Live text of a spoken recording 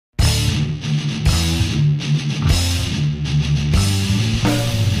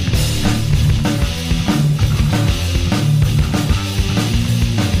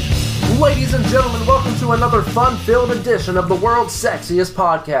to another fun-filled edition of the World's Sexiest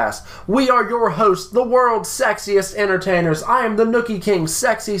Podcast. We are your hosts, the world's sexiest entertainers. I am the Nookie King,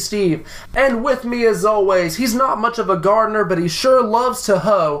 Sexy Steve. And with me as always, he's not much of a gardener, but he sure loves to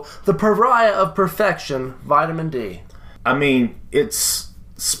hoe, the pariah of perfection, Vitamin D. I mean, it's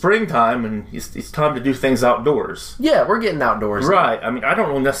springtime and it's time to do things outdoors. Yeah, we're getting outdoors. Right. I mean, I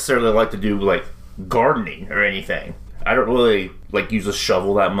don't necessarily like to do, like, gardening or anything. I don't really use a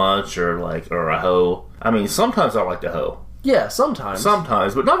shovel that much or a hoe. I mean, sometimes I like to hoe. Yeah, sometimes.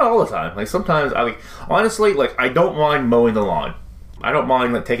 Sometimes, but not all the time. Like sometimes honestly, I don't mind mowing the lawn. I don't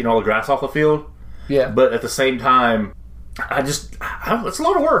mind taking all the grass off the field. Yeah. But at the same time, it's a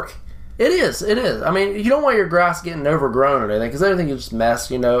lot of work. It is. I mean, you don't want your grass getting overgrown or anything because everything is just mess,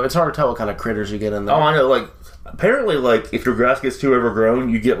 It's hard to tell what kind of critters you get in there. Oh, I know. Apparently, if your grass gets too overgrown,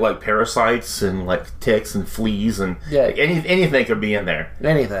 you get, parasites and, ticks and fleas and... Yeah. Anything could be in there.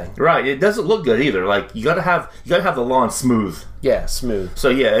 Anything. Right. It doesn't look good either. You gotta have the lawn smooth. Yeah, smooth. So,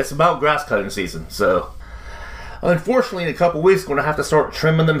 yeah, it's about grass cutting season. So, unfortunately, in a couple weeks, we're gonna have to start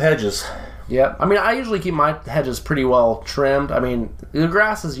trimming them hedges. Yeah. I mean, I usually keep my hedges pretty well trimmed. I mean, the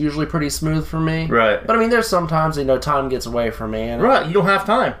grass is usually pretty smooth for me. Right. But, I mean, there's sometimes, time gets away from me. And right. You don't have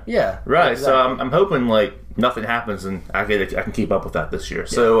time. Yeah. Right. Exactly. So, I'm hoping, nothing happens and I can keep up with that this year.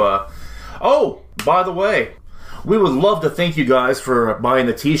 Yeah. So, by the way, we would love to thank you guys for buying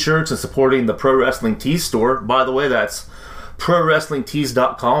the t-shirts and supporting the Pro Wrestling Tees store. By the way, that's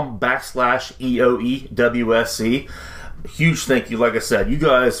prowrestlingtees.com/EOEWSC. Huge thank you, like I said. You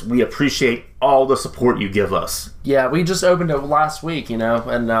guys, we appreciate all the support you give us. Yeah, we just opened it last week, and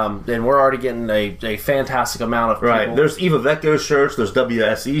we're already getting a fantastic amount of people. Right. There's Eva Vecco shirts, there's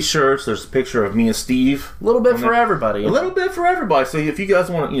WSE shirts, there's a picture of me and Steve. A little bit for everybody. A little bit for everybody. So if you guys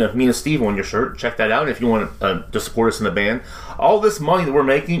want, me and Steve on your shirt, check that out. If you want to support us in the band, all this money that we're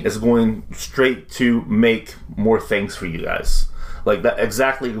making is going straight to make more things for you guys. That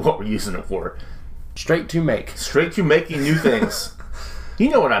exactly what we're using it for. Straight to making new things. You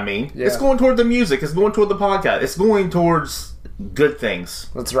know what I mean. Yeah. It's going toward the music. It's going toward the podcast. It's going towards good things.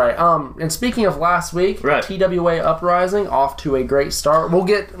 That's right. And speaking of last week, right. TWA Uprising off to a great start. We'll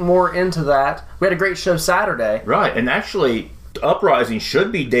get more into that. We had a great show Saturday. Right. And actually, Uprising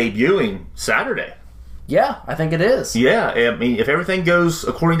should be debuting Saturday. Yeah, I think it is. Yeah. I mean, if everything goes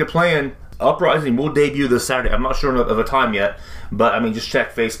according to plan, Uprising will debut this Saturday. I'm not sure of a time yet, but I mean, just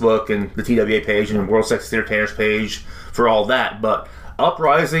check Facebook and the TWA page and World Sexiest Entertainers page for all that. But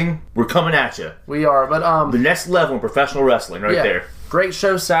Uprising, we're coming at you. We are, but the next level in professional wrestling, right there. Great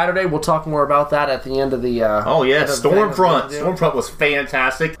show Saturday. We'll talk more about that at the end of the. Oh yeah, Stormfront. Stormfront was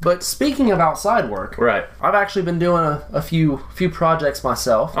fantastic. But speaking of outside work, right? I've actually been doing a few projects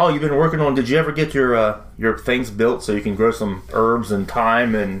myself. Oh, you've been working on? Did you ever get your things built so you can grow some herbs and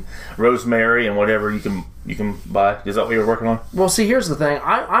thyme and rosemary and whatever you can buy? Is that what you're working on? Well, see, here's the thing.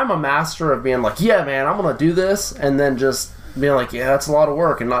 I'm a master of being like, yeah, man, I'm gonna do this, and then just being like, yeah, that's a lot of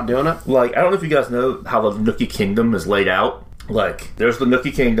work, and not doing it. I don't know if you guys know how the Nookie Kingdom is laid out. There's the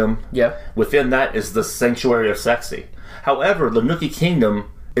Nookie Kingdom. Yeah. Within that is the Sanctuary of Sexy. However, the Nookie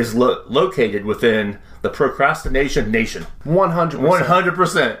Kingdom is located within the Procrastination Nation. 100%.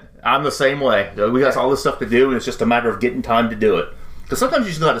 100%. I'm the same way. We got all this stuff to do, and it's just a matter of getting time to do it. Because sometimes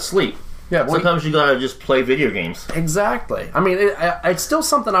you just got to sleep. Yeah. Sometimes you got to just play video games. Exactly. I mean, it's still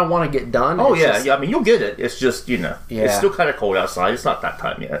something I want to get done. Oh, yeah. I mean, you'll get it. It's just, it's still kind of cold outside. It's not that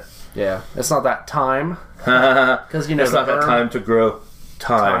time yet. Yeah. It's not that time. Because it's not that time to grow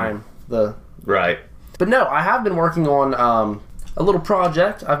time. Right. But no, I have been working on a little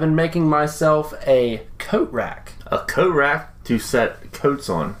project. I've been making myself a coat rack. A coat rack to set coats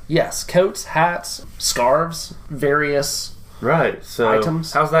on. Yes, coats, hats, scarves, various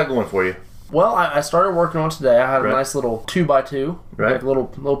items. How's that going for you? Well, I started working on it today. I had a nice little 2x2, right? A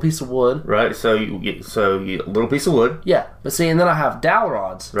little piece of wood, right? So you a little piece of wood, yeah. But see, and then I have dowel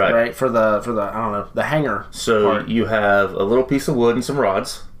rods, right? For the I don't know, the hanger. So part. You have a little piece of wood and some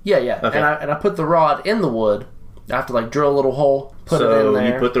rods. Yeah. Okay. And I put the rod in the wood. I have to drill a little hole, put it in there.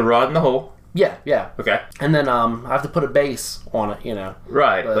 So you put the rod in the hole. Yeah. Okay. And then I have to put a base on it,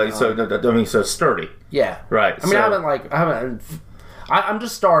 Right. But, so it's sturdy. Yeah. Right. I mean, I haven't. I'm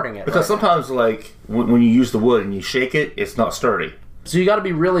just starting it. Because sometimes, when you use the wood and you shake it, it's not sturdy. So you got to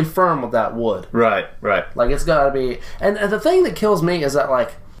be really firm with that wood. Right. It's got to be... And the thing that kills me is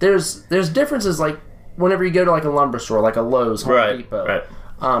that, there's differences, whenever you go to, a lumber store, like a Lowe's, Home Depot. Right.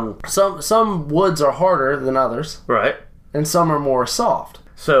 Some woods are harder than others. Right. And some are more soft.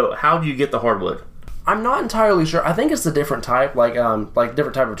 So how do you get the hardwood? I'm not entirely sure. I think it's a different type, like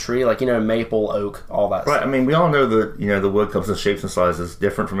different type of tree, like, maple, oak, all that right. stuff. I mean, we all know that, the wood comes in shapes and sizes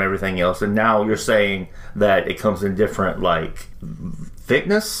different from everything else, and now you're saying that it comes in different, like,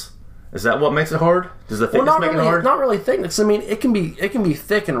 thickness? Is that what makes it hard? Does the thickness make it hard? Not really thickness. I mean, it can be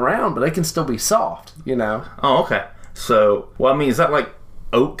thick and round, but it can still be soft, Oh, okay. So, well, I mean, is that like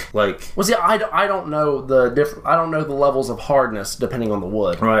oak? Like, well, see, I don't know I don't know the levels of hardness depending on the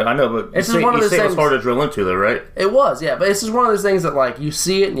wood. Right, I know, but it's just one of those things. It was hard to drill into, though, right? It was, yeah, but it's just one of those things that, like, you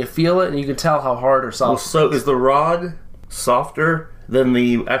see it and you feel it and you can tell how hard or soft. Well, so is the rod softer than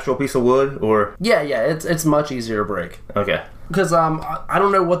the actual piece of wood, or? Yeah, it's much easier to break. Okay. Because I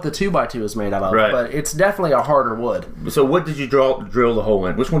don't know what the 2x2 is made out of, right. But it's definitely a harder wood. So what did you drill the hole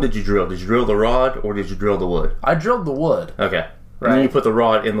in? Which one did you drill? Did you drill the rod or did you drill the wood? I drilled the wood. Okay. Right. And then you put the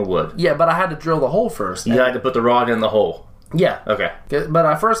rod in the wood. Yeah, but I had to drill the hole first. You had to put the rod in the hole. Yeah. Okay. But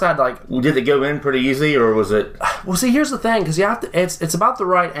I first had Did it go in pretty easy, or was it? Well, see, here's the thing, because you have to. It's about the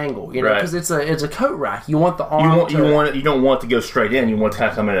right angle, because it's a coat rack. You want the arm. You don't want it to go straight in. You want it to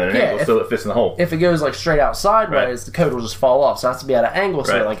come in at an angle so it fits in the hole. If it goes straight out sideways, the coat will just fall off. So it has to be at an angle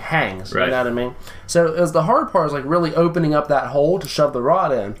so it hangs. Right. You know what I mean? So the hard part is really opening up that hole to shove the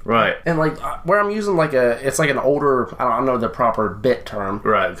rod in. Right. And where I'm using it's like an older, I don't know the proper bit term.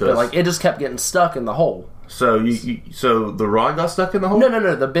 Right. But it just kept getting stuck in the hole. So so the rod got stuck in the hole?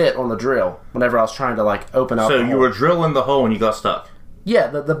 No, the bit on the drill. Whenever I was trying to open up. So you were drilling the hole and you got stuck. Yeah,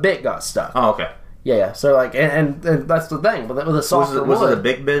 the bit got stuck. Oh, okay. Yeah. So and that's the thing. With a softer wood. Was it a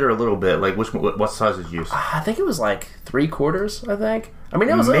big bit or a little bit? Like what size did you use? I think it was 3/4. I think. I mean,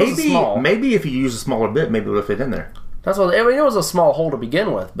 it was small. Maybe if you use a smaller bit, maybe it would fit in there. That's what. I mean, it was a small hole to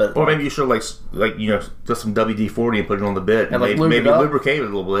begin with, but or maybe you should just some WD-40 and put it on the bit and maybe lubricate it a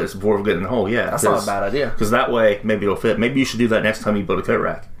little bit before getting in the hole. Yeah, that's not a bad idea. Because that way maybe it'll fit. Maybe you should do that next time you build a coat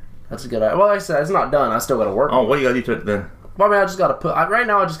rack. That's a good idea. Well, like I said, it's not done. I still got to work. Oh, what do you got to do to it then? Well, I mean, I just got to put. Right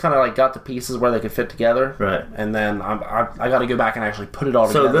now, I just kind of got the pieces where they could fit together. Right. And then I got to go back and actually put it all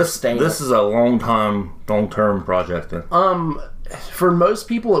together. So this is a long-term project then. For most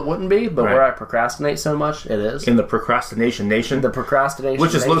people, it wouldn't be, but where I procrastinate so much, it is. In the procrastination nation? The procrastination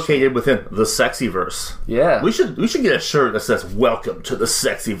which is located within the Sexyverse. Yeah. We should get a shirt that says, "Welcome to the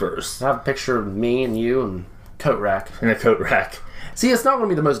Sexyverse." I have a picture of me and you and coat rack. In a coat rack. See, it's not going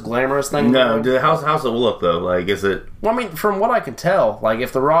to be the most glamorous thing. No, how's it look, though? Is it... Well, I mean, from what I can tell,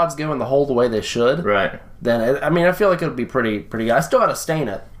 if the rods go in the hole the way they should... Right. Then, I feel like it would be pretty good. I still got to stain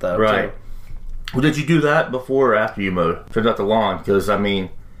it, though, right. too. Well, did you do that before or after you mowed? Turned out the lawn, because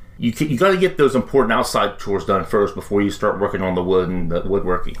you got to get those important outside chores done first before you start working on the wood and the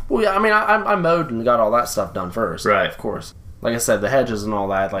woodworking. Well, yeah, I mean, I mowed and got all that stuff done first, right? Of course. Like I said, the hedges and all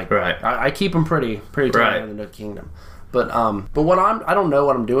that, right. I keep them pretty tight in the Nook Kingdom. But what I don't know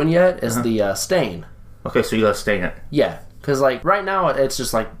what I'm doing yet is the stain. Okay, so you got to stain it. Yeah. Because, right now, it's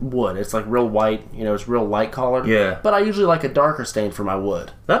just, wood. It's, real white. It's real light colored. Yeah. But I usually like a darker stain for my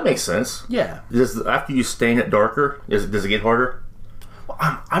wood. That makes sense. Yeah. After you stain it darker, does it get harder? Well,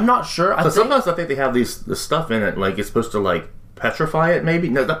 I'm not sure. Sometimes I think they have this stuff in it, it's supposed to, petrify it, maybe?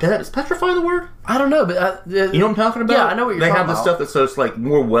 No, is petrify the word? I don't know, but... you know what I'm talking about? Yeah, I know what you're talking about. They have this stuff that's so it's,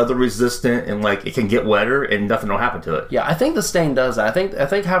 more weather-resistant, and, it can get wetter, and nothing will happen to it. Yeah, I think the stain does that. I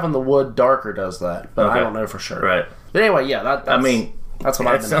think having the wood darker does that, but I don't know for sure. Right. But anyway, yeah, that's what I've been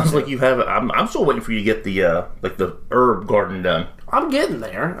It sounds like you have... I'm still waiting for you to get the herb garden done. I'm getting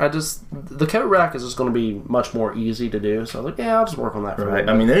there. The coat rack is just going to be much more easy to do. So I'll just work on that for a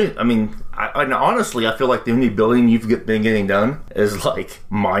little bit. Honestly, I feel like the only building you've been getting done is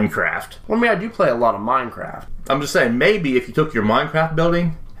Minecraft. Well, I do play a lot of Minecraft. I'm just saying, maybe if you took your Minecraft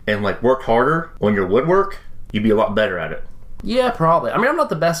building and worked harder on your woodwork, you'd be a lot better at it. Yeah, probably. I'm not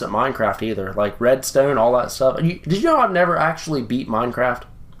the best at Minecraft either. Redstone, all that stuff. Did you know I've never actually beat Minecraft?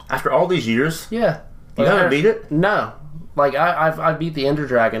 After all these years? Yeah. You haven't beat it? No. I beat the Ender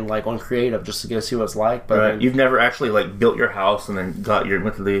Dragon on creative just to go see what it's like. But you've never actually built your house and then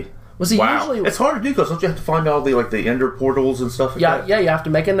went to the... Usually it's hard to do because don't you have to find all the Ender portals and stuff? Yeah, you have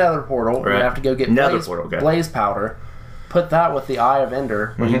to make a Nether portal. Right. You have to go get blaze powder. Put that with the Eye of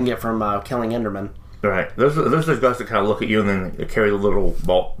Ender, which you can get from killing Endermen. Right. Those guys that kind of look at you and then carry the little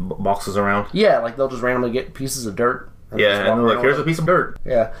boxes around. Yeah, they'll just randomly get pieces of dirt. Yeah, and they're here's a piece of dirt.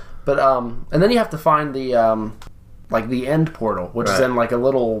 Yeah, but and then you have to find the the end portal, which is in a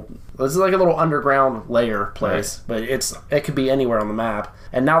little. This is a little underground layer place, but it could be anywhere on the map.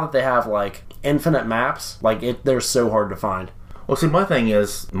 And now that they have infinite maps, they're so hard to find. Well, see, my thing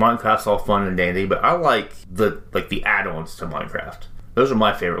is Minecraft's all fun and dandy, but I like the add-ons to Minecraft. Those are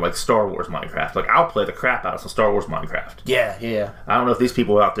my favorite, like Star Wars Minecraft. Like, I'll play the crap out of some Star Wars Minecraft. Yeah. I don't know if these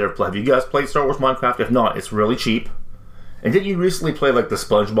people out there play. Have you guys played Star Wars Minecraft? If not, it's really cheap. And didn't you recently play, like, the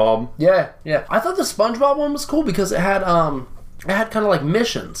SpongeBob? Yeah. I thought the SpongeBob one was cool because it had kind of like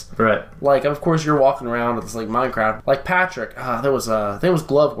missions. Right. Like, of course, you're walking around. It's like Minecraft. Like Patrick, there was I think it was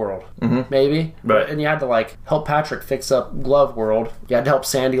Glove World, maybe. Right. And you had to like help Patrick fix up Glove World. You had to help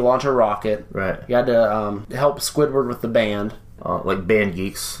Sandy launch a rocket. Right. You had to help Squidward with the band. Like Band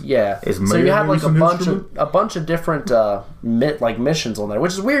Geeks. Yeah. So you had like a bunch of different missions on there,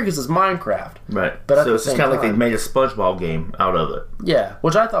 which is weird because it's Minecraft. Right. But so it's just kind of like they made a SpongeBob game out of it. Yeah,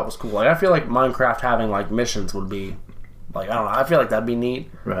 which I thought was cool. Like, I feel like Minecraft having like missions would be, like, I don't know. I feel like that'd be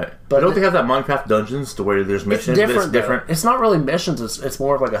neat. Right. But don't they have that Minecraft Dungeons to where there's missions? It's different. It's not really missions. It's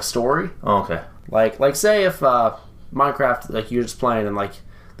more of like a story. Oh, okay. Like say if Minecraft, like, you're just playing and like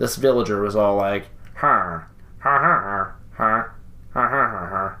this villager was all like, ha ha ha ha ha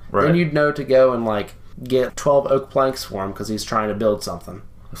ha ha. Then you'd know to go and like get 12 oak planks for him because he's trying to build something.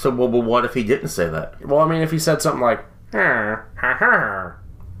 So, well, what if he didn't say that? Well, I mean, if he said something like, ha ha ha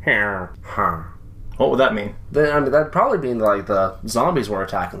ha ha. What would that mean? Then, I mean, that'd probably mean like the zombies were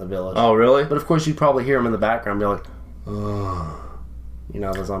attacking the village. Oh, really? But of course, you'd probably hear them in the background be like, ugh. You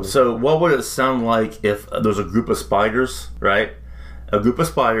know, the zombies. So, what would it sound like if there's a group of spiders, right? A group of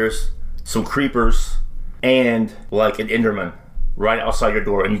spiders, some creepers, and like an Enderman right outside your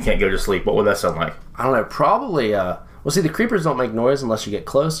door, and you can't go to sleep? What would that sound like? I don't know. Probably. Well, see, the creepers don't make noise unless you get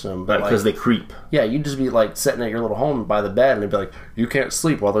close to them. But because they creep. Yeah, you'd just be like sitting at your little home by the bed, and they'd be like, "You can't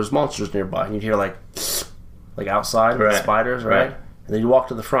sleep while there's monsters nearby." And you'd hear like outside with the spiders, right? And then you walk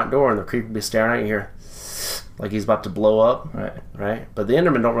to the front door, and the creeper would be staring at you. You hear like he's about to blow up, right? But the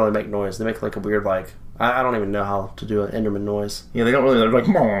Endermen don't really make noise. They make like a weird like I don't even know how to do an Enderman noise. Yeah, they don't really. They're like,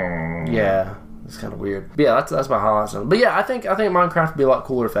 Mmm. Yeah. It's kind of weird. But yeah, that's my highlight. But yeah, I think Minecraft would be a lot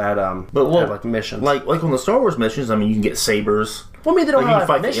cooler if it had had like missions. Like on the Star Wars missions, I mean, you can get sabers. Well, I mean, they don't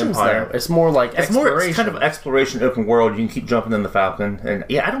have missions there. It's more like exploration. It's kind of exploration, open world. You can keep jumping in the Falcon, and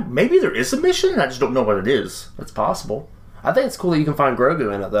yeah, maybe there is a mission. I just don't know what it is. It's possible. I think it's cool that you can find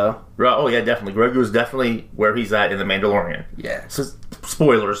Grogu in it, though. Right? Oh yeah, definitely. Grogu is definitely where he's at in the Mandalorian. Yeah. So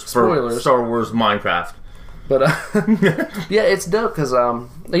spoilers for Star Wars Minecraft. But yeah, it's dope because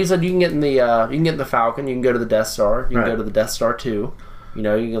like you said, you can get in the Falcon, you can go to the Death Star, you can go to the Death Star 2. You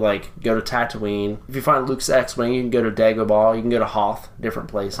know, you can like go to Tatooine. If you find Luke's X-wing, you can go to Dagobah, you can go to Hoth, different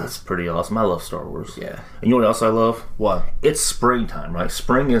places. That's pretty awesome. I love Star Wars. Yeah. And you know what else I love? What? It's springtime, right?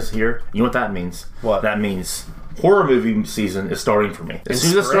 Spring is here. You know what that means? What? That means horror movie season is starting for me. As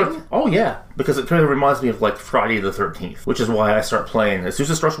soon as it starts, oh yeah, because it kind of reminds me of like Friday the 13th, which is why I start playing. As soon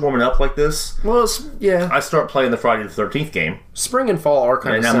as it starts warming up like this, well, yeah, I start playing the Friday the 13th game. Spring and fall are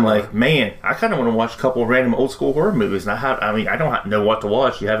kind of similar. And I'm like, man, I kind of want to watch a couple of random old school horror movies. And I don't know what to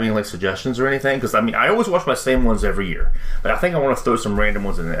watch. Do you have any like suggestions or anything? Because I mean, I always watch my same ones every year, but I think I want to throw some random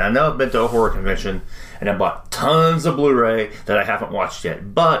ones in there. I know I've been to a horror convention and I bought tons of Blu-ray that I haven't watched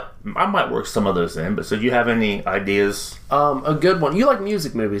yet, but I might work some of those in. But so do you have any ideas? A good one. You like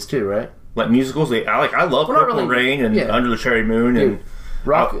music movies too, right? Like musicals? I love Purple Rain and Under the Cherry Moon and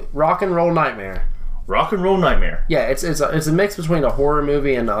Rock and Roll Nightmare. Rock and Roll Nightmare. Yeah, it's a mix between a horror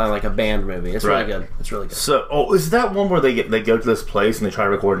movie and like a band movie. It's really good. It's really good. So, is that one where they go to this place and they try to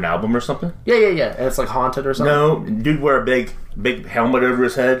record an album or something? Yeah. And it's like haunted or something. No, dude wear a big helmet over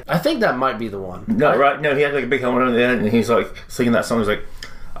his head. I think that might be the one. No, right? No, he had like a big helmet on the head and he's like singing that song. He's like,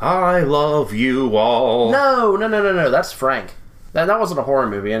 "I love you all." No. That's Frank. That wasn't a horror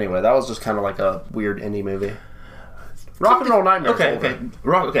movie anyway. That was just kind of like a weird indie movie. Rock and Roll Nightmare.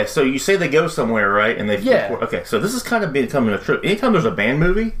 Okay. So you say they go somewhere, right? And they okay. So this is kind of becoming a trip. Anytime there's a band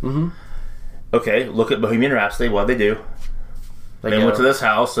movie, okay. Look at Bohemian Rhapsody. What they do? They went to this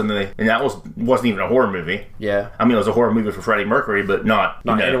house, and that wasn't even a horror movie. Yeah. I mean, it was a horror movie for Freddie Mercury, but not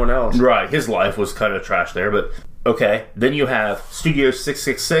anyone else. Right. His life was kind of trash there, but. Okay, then you have Studio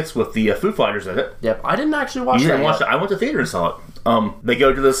 666 with the Foo Fighters in it. Yep, I didn't actually watch that. You didn't watch it? I went to theater and saw it. They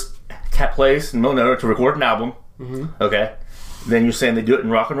go to this cat place in Milnota to record an album. Okay, then you're saying they do it in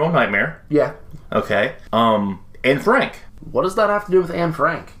Rock and Roll Nightmare. Yeah. Okay. Anne Frank. What does that have to do with Anne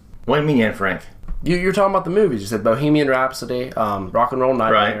Frank? What do you mean Anne Frank? You're talking about the movies. You said Bohemian Rhapsody, Rock and Roll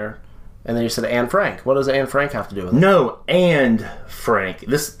Nightmare, right. And then you said Anne Frank. What does Anne Frank have to do with it? No, and Frank.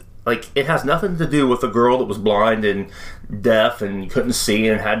 This... Like, it has nothing to do with a girl that was blind and deaf and couldn't see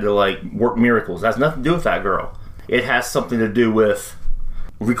and had to, like, work miracles. It has nothing to do with that girl. It has something to do with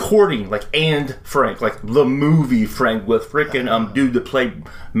recording, like, and Frank. Like, the movie Frank with freaking dude that played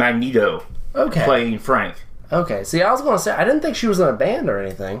Magneto. Okay. Playing Frank. Okay. See, I was going to say I didn't think she was in a band or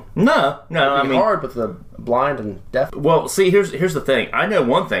anything. No. It'd be hard with the blind and deaf. Well, see, here's the thing. I know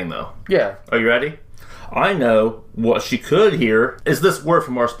one thing though. Yeah. Are you ready? I know what she could hear is this word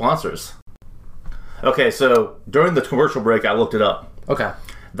from our sponsors. Okay, so during the commercial break, I looked it up. Okay.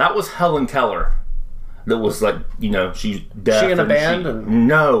 That was Helen Keller. That was like, she's deaf. She in a band?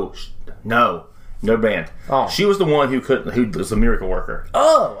 No band. Oh. She was the one who was a miracle worker.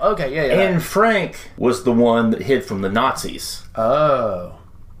 Oh, okay, yeah. Anne Frank was the one that hid from the Nazis. Oh,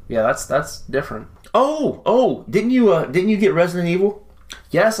 yeah, that's different. Oh, didn't you get Resident Evil?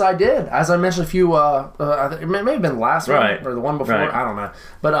 Yes, I did. As I mentioned a few, it may have been the last one or the one before. Right. I don't know.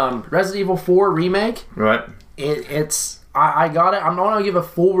 But Resident Evil 4 remake. Right. I got it. I'm not gonna give a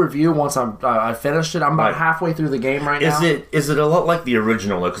full review once I finished it. I'm about halfway through the game right now. Is it a lot like the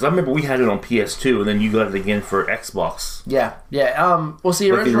original? Because I remember we had it on PS2, and then you got it again for Xbox. Yeah. Well, see,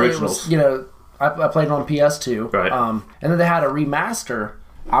 originally it was I played it on PS2. Right. And then they had a remaster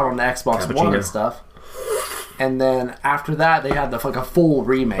out on the Xbox One and stuff. And then after that, they had a full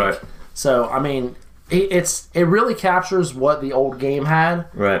remake. Right. So I mean, it really captures what the old game had,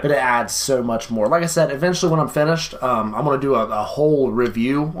 right? But it adds so much more. Like I said, eventually when I'm finished, I'm gonna do a whole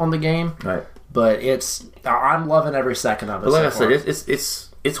review on the game. Right. But I'm loving every second of it. But like I said,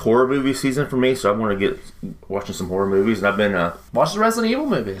 it's horror movie season for me, so I'm gonna get watching some horror movies, and I've been watch the Resident Evil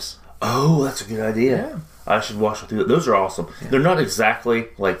movies. Oh, that's a good idea. Yeah. I should watch through. Those are awesome. Yeah. They're not exactly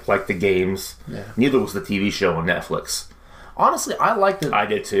like the games. Yeah. Neither was the TV show on Netflix. Honestly, I liked it. I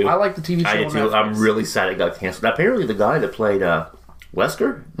did too. I liked the TV show. I did too. Netflix. I'm really sad it got canceled. Apparently, the guy that played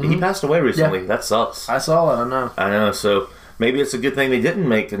Wesker, he passed away recently. Yeah. That sucks. I saw it. I know. So maybe it's a good thing they didn't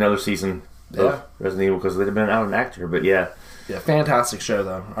make another season of Resident Evil because they'd have been out an actor. But yeah, fantastic show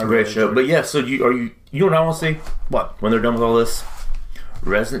though. Great show. But yeah, so you know what I want to see? What? When they're done with all this,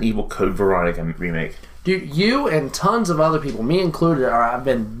 Resident Evil Code Veronica remake. Dude, you and tons of other people, me included, I've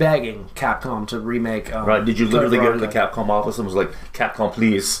been begging Capcom to remake. Right? Did you literally go to the Capcom office and was like, "Capcom,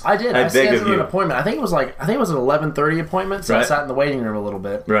 please"? I did. I scheduled an appointment. I think it was an 11:30 appointment. So I sat in the waiting room a little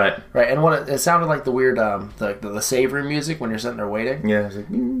bit. Right. And what it sounded like the weird the save room music when you're sitting there waiting. Yeah. It's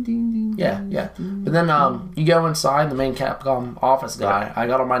like, ding, ding, ding, yeah. But then you go inside, the main Capcom office guy. Right. I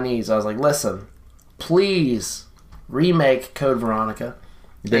got on my knees. I was like, "Listen, please remake Code Veronica."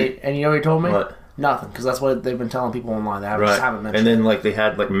 And you know what he told me? What? Nothing, because that's what they've been telling people online. They just haven't mentioned. And then they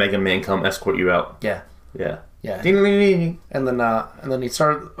had Mega Man come escort you out. Yeah. Ding, ding, ding. And then he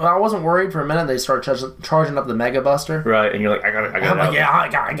started. Well, I wasn't worried for a minute. They started charging up the Mega Buster. Right, and you're like, I got. I'm like, I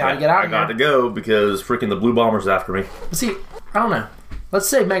gotta get out. I got to go because freaking the Blue Bomber's after me. But see, I don't know. Let's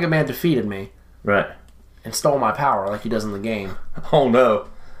say Mega Man defeated me. Right. And stole my power like he does in the game. Oh no.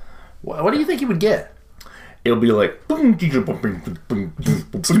 What do you think he would get? It'll be like. You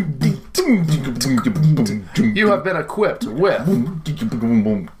have been equipped with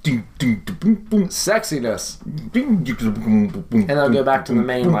sexiness. And they'll go back to the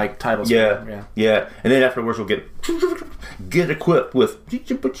main title screen. Yeah. And then afterwards we'll get equipped with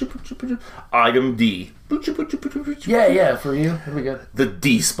item D. Yeah, for you. That'd be good. The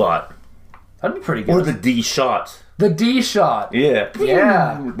D spot. That'd be pretty good. Or the D shot. The D shot. Yeah.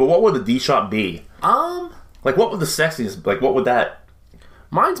 But what would the D shot be? What would the sexiness, what would that?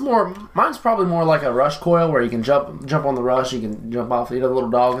 Mine's probably more like a rush coil where you can jump on the rush, you can jump off, eat a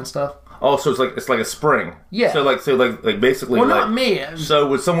little dog and stuff. Oh, so it's like a spring. Yeah. So basically. Well, not me. So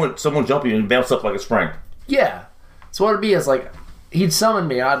would someone jump you and bounce up like a spring? Yeah. So what it'd be is he'd summon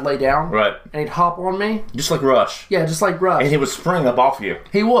me, I'd lay down. Right. And he'd hop on me. Just like Rush. Yeah, just like Rush. And he would spring up off you.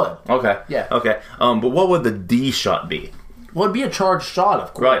 He would. Okay. Yeah. Okay. But what would the D shot be? Well, it'd be a charged shot,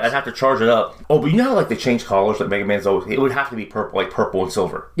 of course. Right, I'd have to charge it up. Oh, but you know how they change colors? Like Mega Man's always, it would have to be purple, purple and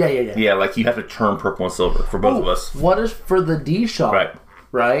silver. Yeah. Yeah, you have to turn purple and silver for both of us. What if for the D shot?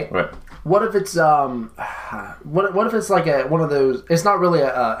 Right. What if it's what if it's one of those? It's not really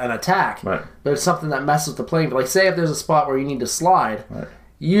an attack, right? But it's something that messes with the plane. But say if there's a spot where you need to slide, right.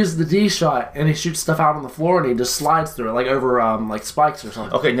 You use the D shot and he shoots stuff out on the floor and he just slides through it over spikes or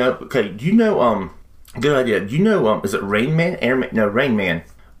something. Okay, do you know good idea. Do you know, is it Rain Man? Rain Man.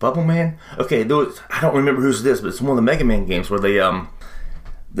 Bubble Man? Okay, I don't remember who's this, but it's one of the Mega Man games where they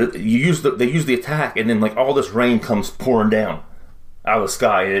use the attack and then all this rain comes pouring down out of the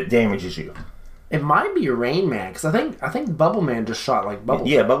sky and it damages you. It might be Rain Man, because I think Bubble Man just shot bubble.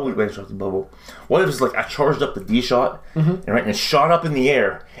 Yeah, Bubble Man shot the bubble. What if it's I charged up the D shot and it shot up in the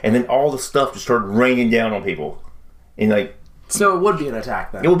air and then all the stuff just started raining down on people. And so it would be an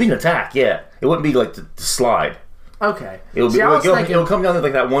attack then? It would be an attack, yeah. It wouldn't be to slide. Okay. It'll come down to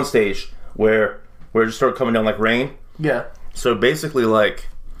that one stage where it just started coming down like rain. Yeah. So basically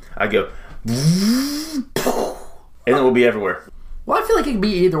I go and it will be everywhere. Well, I feel like it could be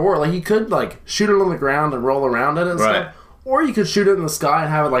either or. Like, you could, like, shoot it on the ground and roll around it and stuff. Or you could shoot it in the sky and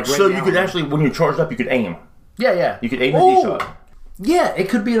have it, like, so you could actually, when you're charged up, you could aim. Yeah. You could aim a D-shot. Yeah, it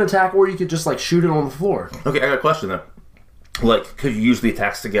could be an attack, or you could just, like, shoot it on the floor. Okay, I got a question, though. Like, could you use the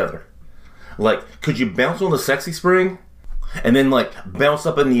attacks together? Like, could you bounce on the sexy spring and then, like, bounce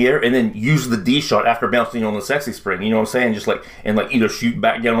up in the air and then use the D-shot after bouncing on the sexy spring? You know what I'm saying? Just, like, and, like, either shoot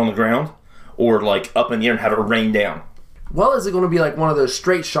back down on the ground or, like, up in the air and have it rain down. Well, is it going to be, like, one of those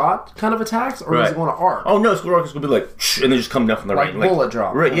straight shot kind of attacks, or is it going to arc? Oh, no, it's going to be, like, and then just come down from the rain. Like bullet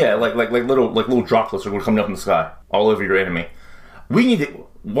drop. Right, yeah, like little droplets are going to come down from the sky all over your enemy. We need to...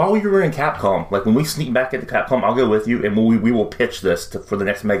 While we were in Capcom, like when we sneak back into Capcom, I'll go with you and we will pitch this for the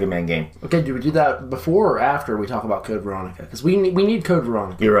next Mega Man game. Okay, do we do that before or after we talk about Code Veronica? Because we need Code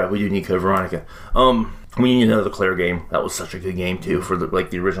Veronica. You're right, we do need Code Veronica. We need another Claire game. That was such a good game too for the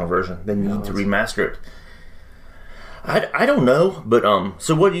original version. They need to remaster it. I don't know, but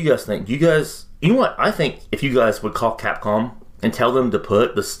so what do you guys think? Do you guys, you know what? I think if you guys would call Capcom and tell them to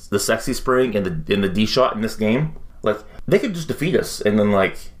put the sexy spring and the D-shot in this game, like, they could just defeat us, and then,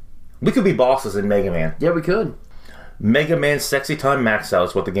 like, we could be bosses in Mega Man. Yeah, we could. Mega Man Sexy Time Max Out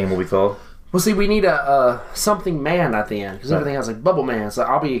is what the game will be called. Well, see, we need a something man at the end, because everything has, like, Bubble Man, so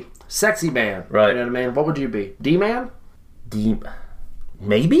I'll be Sexy Man. Right. You know what I mean? What would you be? D-Man?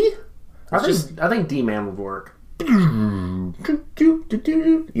 Maybe? I think D-Man would work.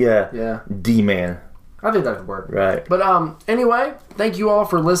 Yeah. D-Man. I think that could work. Right. But anyway, thank you all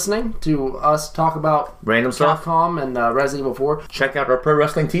for listening to us talk about random stuff, Capcom and Resident Evil 4. Check out our Pro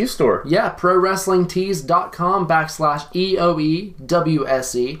Wrestling Tees store. Yeah,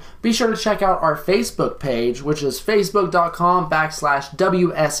 prowrestlingtees.com/EOEWSE. Be sure to check out our Facebook page, which is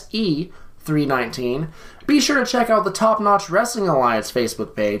facebook.com/WSE319. Be sure to check out the Top Notch Wrestling Alliance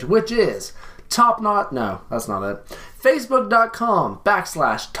Facebook page, which is no, that's not it.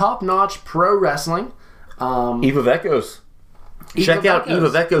 Facebook.com/Top Notch Pro Wrestling. Eve of Echoes. Check out Eve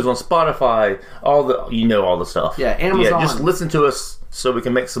of Echoes on Spotify. All the stuff. Yeah, Amazon. Yeah, just listen to us so we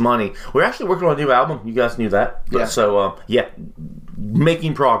can make some money. We're actually working on a new album. You guys knew that. Yeah. So,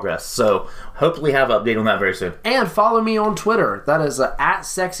 making progress. So, hopefully have an update on that very soon. And follow me on Twitter. That is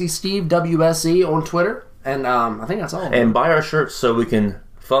 @SexySteveWSE on Twitter. And I think that's all. And buy our shirts so we can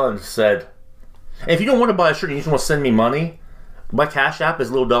fund said. And if you don't want to buy a shirt and you just want to send me money, my Cash App is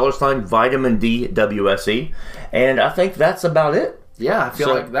 $vitamin D WSE. And I think that's about it. Yeah, I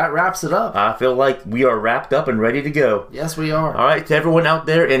feel like that wraps it up. I feel like we are wrapped up and ready to go. Yes, we are. All right, to everyone out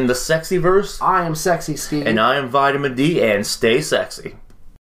there in the Sexyverse, I am Sexy Steve. And I am Vitamin D, and stay sexy.